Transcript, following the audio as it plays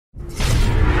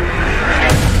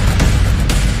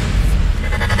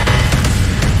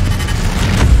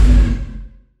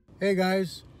Hey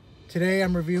guys, today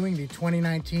I'm reviewing the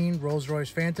 2019 Rolls-Royce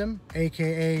Phantom,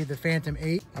 aka the Phantom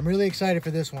VIII. I'm really excited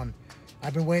for this one.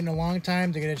 I've been waiting a long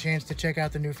time to get a chance to check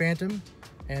out the new Phantom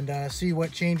and see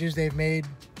what changes they've made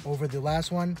over the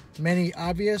last one. Many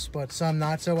obvious, but some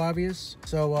not so obvious.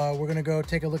 So we're gonna go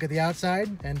take a look at the outside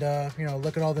and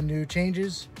look at all the new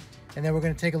changes. And then we're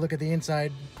gonna take a look at the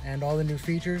inside and all the new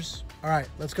features. All right,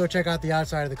 let's go check out the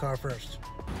outside of the car first.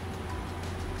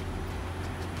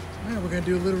 All right, we're gonna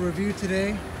do a little review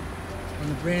today on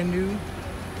the brand new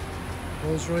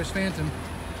Rolls-Royce Phantom.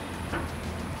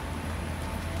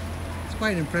 It's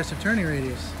quite an impressive turning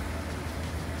radius.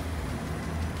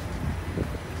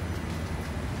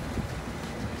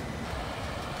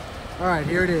 All right,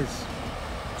 here it is.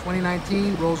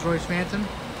 2019 Rolls-Royce Phantom,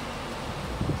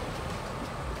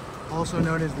 also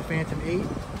known as the Phantom VIII.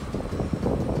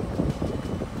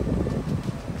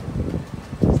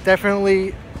 It's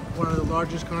definitely one of the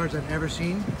largest cars I've ever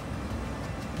seen.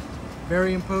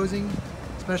 Very imposing,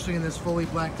 especially in this fully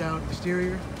blacked out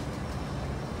exterior.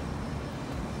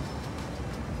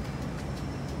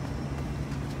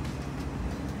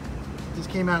 This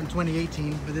came out in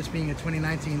 2018, but this being a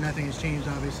 2019, nothing has changed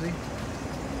obviously.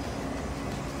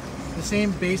 The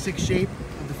same basic shape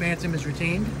of the Phantom is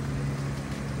retained,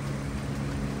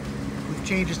 with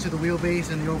changes to the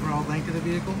wheelbase and the overall length of the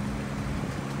vehicle.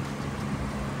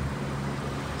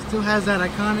 Still has that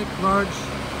iconic large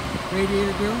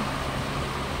radiator grille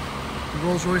the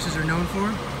Rolls-Royces are known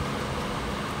for.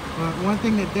 But one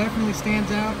thing that definitely stands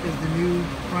out is the new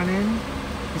front end,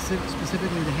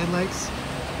 specifically the headlights.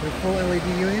 They're full LED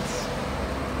units.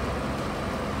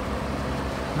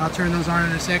 And I'll turn those on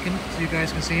in a second so you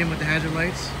guys can see them with the hazard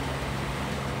lights.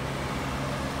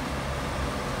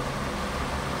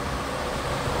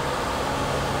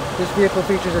 This vehicle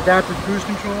features adaptive cruise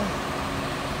control,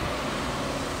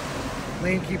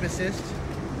 lane keep assist,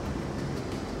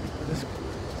 with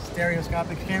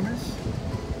stereoscopic cameras,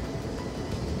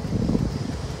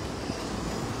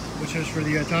 which is for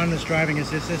the autonomous driving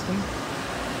assist system.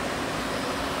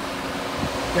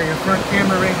 Got your front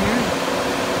camera right here,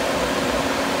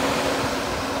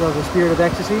 so the Spirit of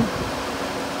Ecstasy,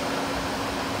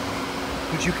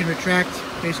 which you can retract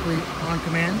basically on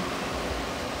command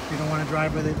if you don't want to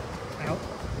drive with it out.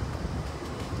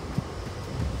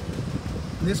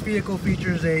 This vehicle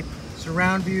features a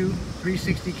surround view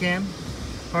 360 cam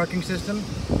parking system,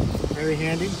 very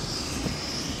handy,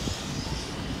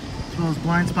 as well as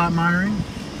blind spot monitoring.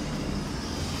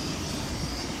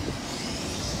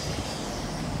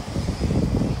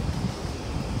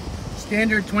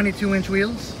 Standard 22-inch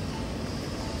wheels.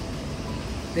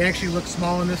 They actually look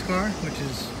small in this car, which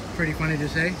is pretty funny to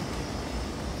say.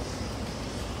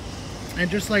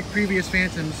 And just like previous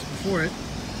Phantoms before it,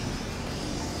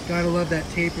 gotta love that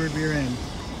tapered rear end.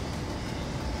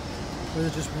 Where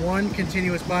there's just one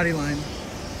continuous body line,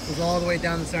 goes all the way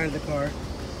down the side of the car,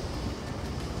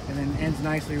 and then ends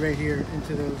nicely right here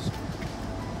into those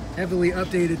heavily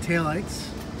updated taillights.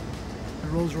 The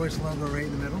Rolls-Royce logo right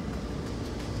in the middle.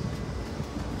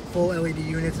 Full LED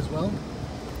units as well.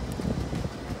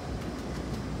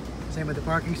 Same with the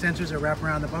parking sensors that wrap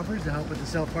around the bumpers to help with the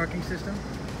self-parking system.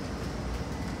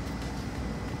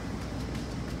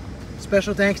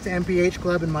 Special thanks to MPH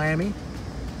Club in Miami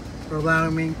for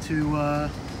allowing me to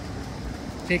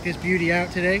take this beauty out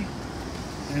today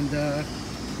and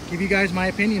give you guys my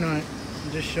opinion on it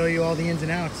and just show you all the ins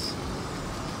and outs.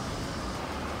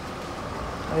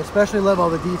 I especially love all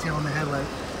the detail in the headlight.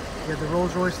 You got the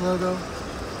Rolls-Royce logo,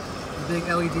 the big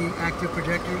LED active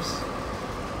projectors.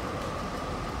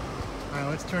 Alright,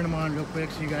 let's turn them on real quick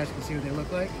so you guys can see what they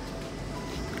look like.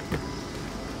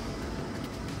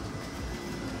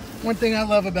 One thing I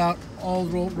love about all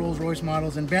Rolls-Royce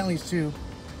models, and Bentleys too,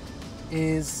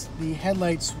 is the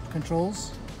headlights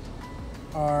controls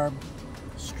are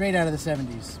straight out of the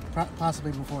 70s,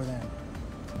 possibly before then.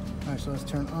 Alright, so let's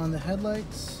turn on the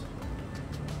headlights.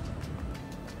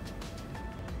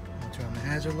 I'll turn on the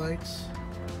hazard lights.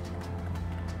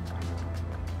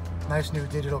 Nice new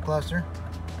digital cluster.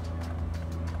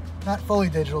 Not fully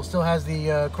digital, still has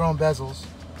the chrome bezels,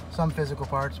 some physical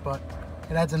parts, but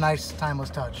it adds a nice timeless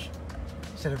touch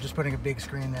instead of just putting a big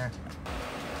screen there.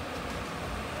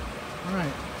 All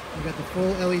right, we got the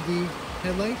full LED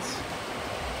headlights,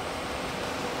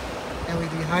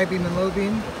 LED high beam and low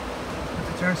beam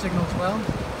with the turn signal as well.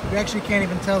 You actually can't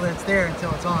even tell that it's there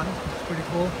until it's on. It's pretty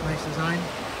cool, nice design.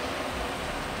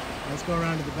 Let's go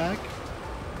around to the back.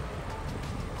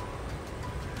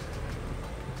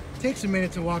 It takes a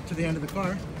minute to walk to the end of the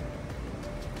car.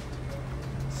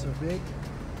 It's so big.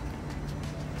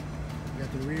 We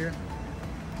got the rear.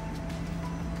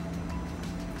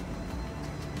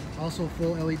 Also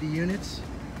full LED units.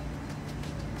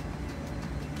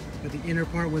 Got the inner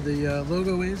part where the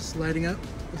logo is lighting up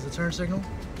is the turn signal.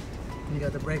 And you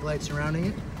got the brake lights surrounding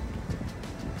it.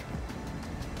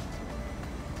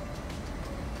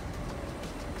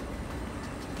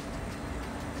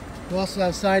 We also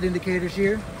have side indicators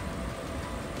here.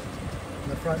 On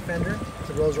the front fender, it's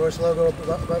a Rolls-Royce logo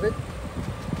above it.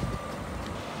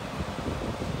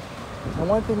 And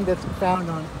one thing that's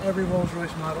found on every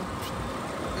Rolls-Royce model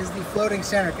is the floating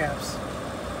center caps.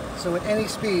 So at any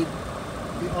speed,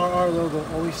 the RR logo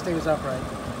always stays upright.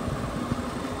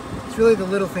 It's really the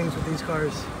little things with these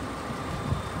cars.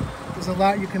 There's a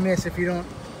lot you can miss if you don't,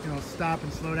 stop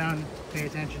and slow down and pay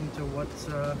attention to what's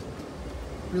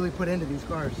really put into these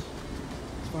cars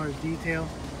as far as detail.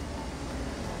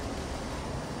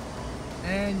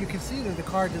 And you can see that the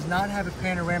car does not have a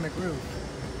panoramic roof.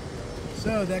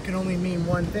 So that can only mean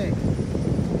one thing,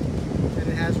 that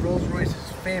it has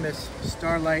Rolls-Royce's famous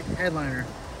Starlight headliner,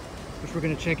 which we're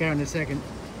going to check out in a second.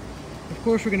 Of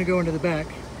course, we're going to go into the back,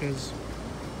 because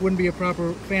it wouldn't be a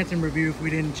proper Phantom review if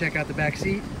we didn't check out the back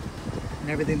seat and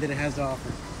everything that it has to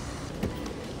offer.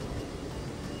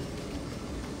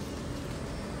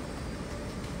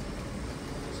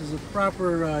 This is a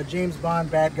proper James Bond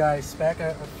bad guy spec,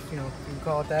 you can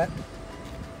call it that.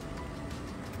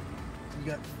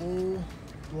 You got full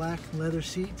black leather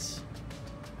seats,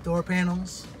 door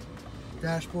panels,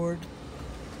 dashboard.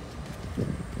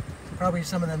 Probably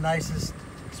some of the nicest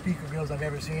speaker grills I've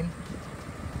ever seen.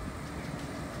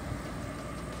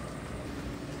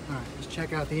 Alright, let's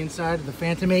check out the inside of the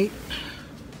Phantom VIII.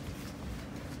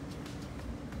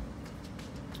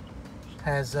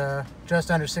 Has just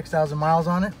under 6,000 miles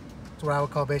on it. It's what I would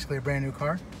call basically a brand new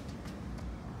car.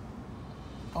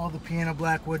 All the piano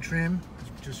black wood trim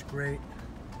is just great.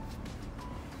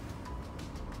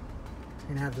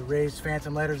 You can have the raised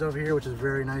Phantom letters over here, which is a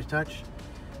very nice touch.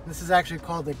 This is actually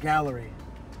called the gallery.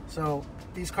 So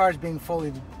these cars being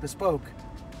fully bespoke,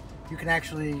 you can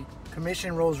actually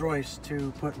commission Rolls-Royce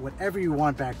to put whatever you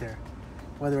want back there.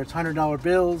 Whether it's $100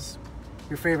 bills,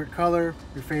 your favorite color,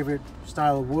 your favorite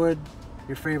style of wood,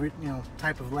 your favorite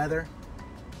type of leather.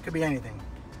 It could be anything.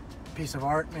 Piece of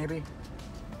art maybe.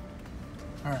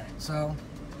 Alright, so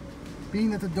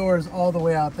being that the door is all the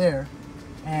way out there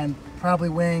and probably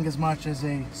weighing as much as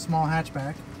a small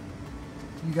hatchback,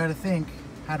 you got to think,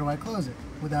 how do I close it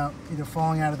without either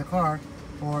falling out of the car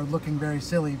or looking very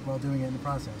silly while doing it in the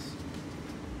process?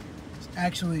 There's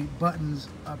actually buttons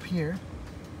up here,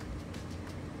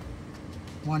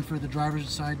 one for the driver's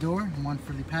side door and one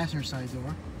for the passenger side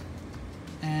door.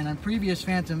 And on previous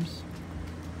Phantoms,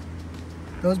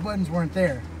 those buttons weren't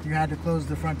there. You had to close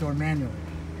the front door manually.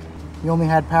 You only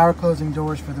had power closing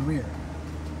doors for the rear.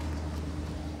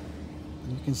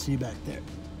 You can see back there.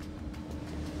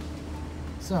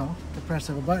 So, the press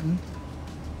of a button,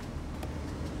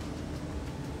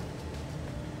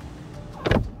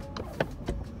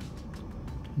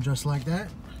 just like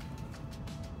that,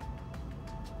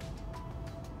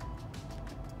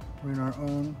 we're in our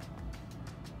own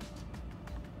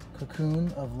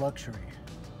cocoon of luxury.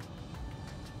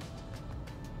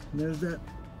 And there's that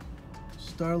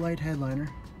Starlight headliner,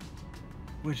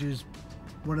 which is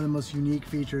one of the most unique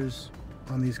features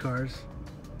on these cars.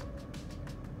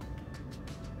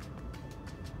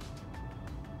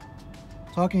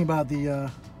 Talking about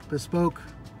the bespoke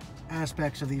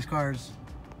aspects of these cars,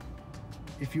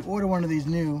 if you order one of these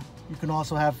new, you can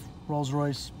also have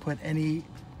Rolls-Royce put any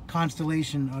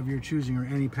constellation of your choosing or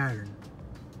any pattern.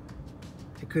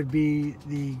 It could be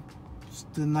the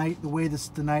way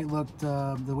the night looked,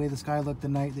 the way the sky looked the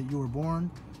night that you were born,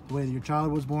 the way that your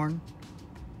child was born.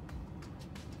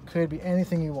 Could be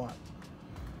anything you want.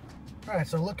 All right,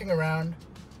 so looking around,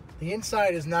 the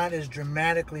inside is not as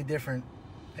dramatically different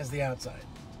as the outside.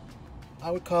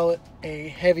 I would call it a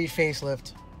heavy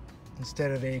facelift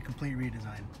instead of a complete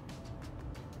redesign.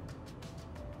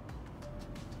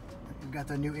 You've got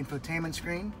the new infotainment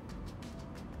screen.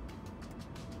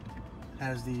 It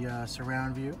has the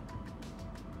surround view.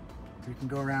 You can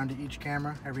go around to each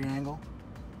camera, every angle.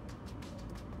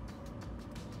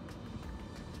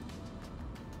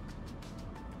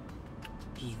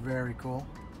 Which is very cool.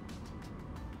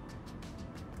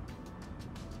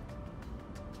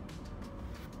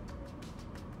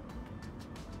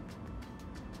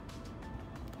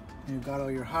 You've got all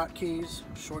your hotkeys,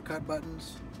 shortcut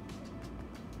buttons,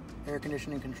 air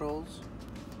conditioning controls.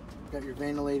 You've got your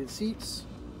ventilated seats,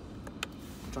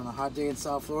 which on a hot day in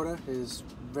South Florida is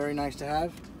very nice to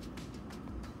have.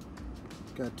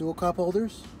 Got dual cup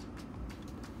holders.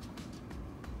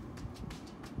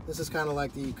 This is kind of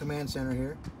like the command center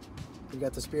here. You've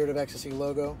got the Spirit of Ecstasy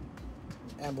logo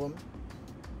emblem.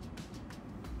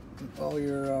 And all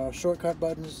your shortcut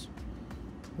buttons,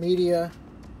 media,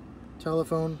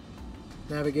 telephone,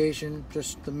 navigation,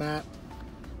 just the map.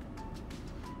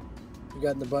 You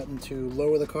got the button to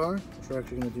lower the car, which we're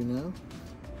actually going to do now.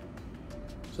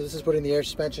 So this is putting the air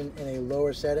suspension in a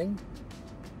lower setting.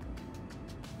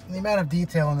 And the amount of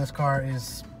detail in this car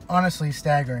is honestly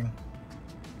staggering.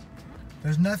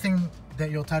 There's nothing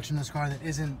that you'll touch in this car that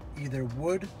isn't either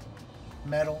wood,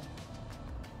 metal,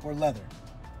 or leather.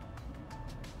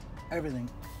 Everything.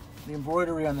 The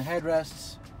embroidery on the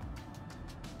headrests,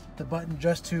 the button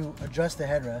just to adjust the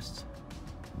headrests.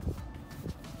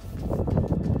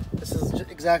 This is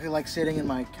exactly like sitting in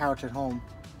my couch at home.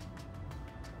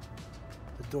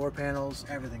 The door panels,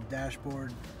 everything,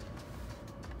 dashboard.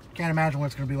 Can't imagine what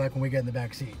it's going to be like when we get in the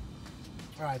back seat.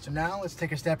 All right, so now let's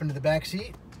take a step into the back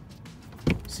seat,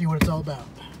 see what it's all about.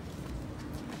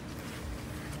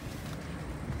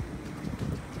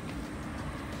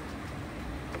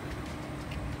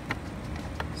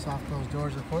 Soft closed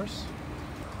doors, of course.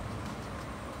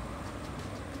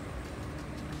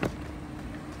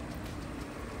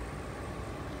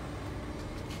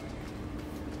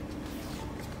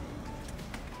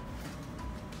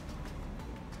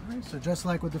 Alright, so just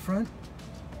like with the front,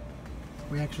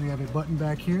 we actually have a button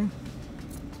back here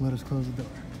to let us close the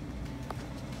door.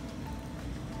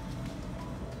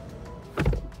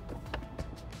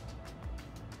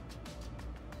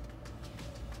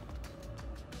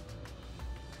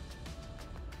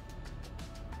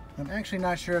 I'm actually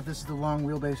not sure if this is the long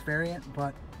wheelbase variant,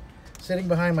 but sitting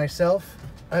behind myself,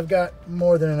 I've got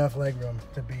more than enough legroom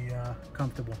to be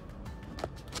comfortable.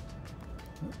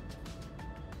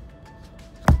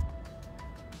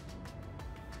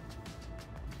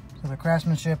 So the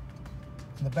craftsmanship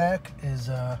in the back is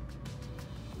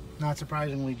not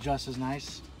surprisingly just as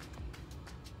nice.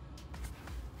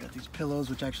 Got these pillows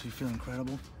which actually feel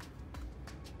incredible.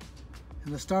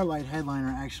 And the Starlight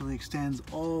headliner actually extends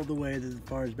all the way to as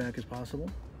far as back as possible.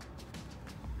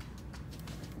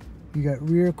 You got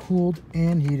rear cooled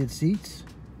and heated seats.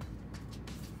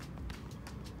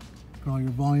 Got all your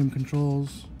volume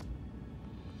controls.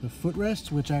 The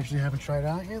footrests, which I actually haven't tried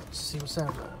out yet. Let's see what's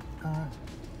that.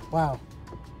 Wow.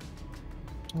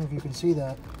 I don't know if you can see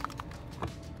that.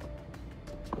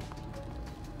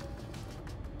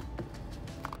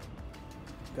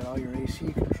 Got all your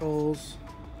AC controls.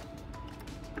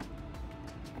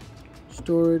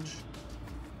 Storage.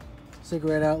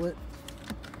 Cigarette outlet.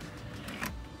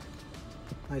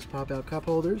 Nice pop-out cup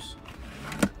holders.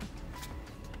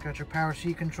 Got your power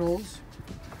seat controls,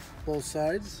 both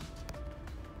sides.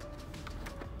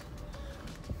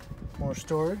 More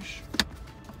storage.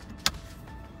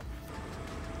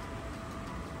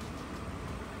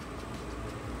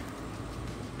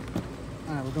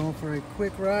 Alright, we're going for a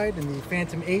quick ride in the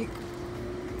Phantom VIII.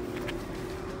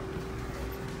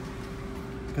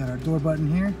 Got our door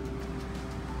button here.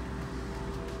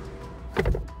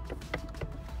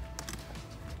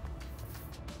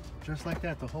 Just like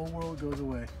that, the whole world goes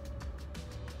away.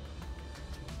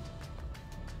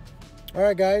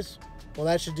 Alright guys, well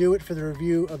that should do it for the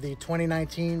review of the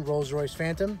 2019 Rolls-Royce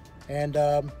Phantom. And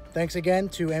thanks again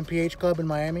to MPH Club in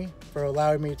Miami for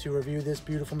allowing me to review this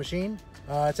beautiful machine.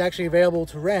 It's actually available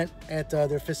to rent at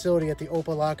their facility at the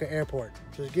Opa-locka Airport.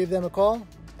 Just give them a call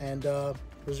and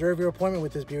reserve your appointment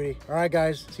with this beauty. Alright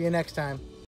guys, see you next time.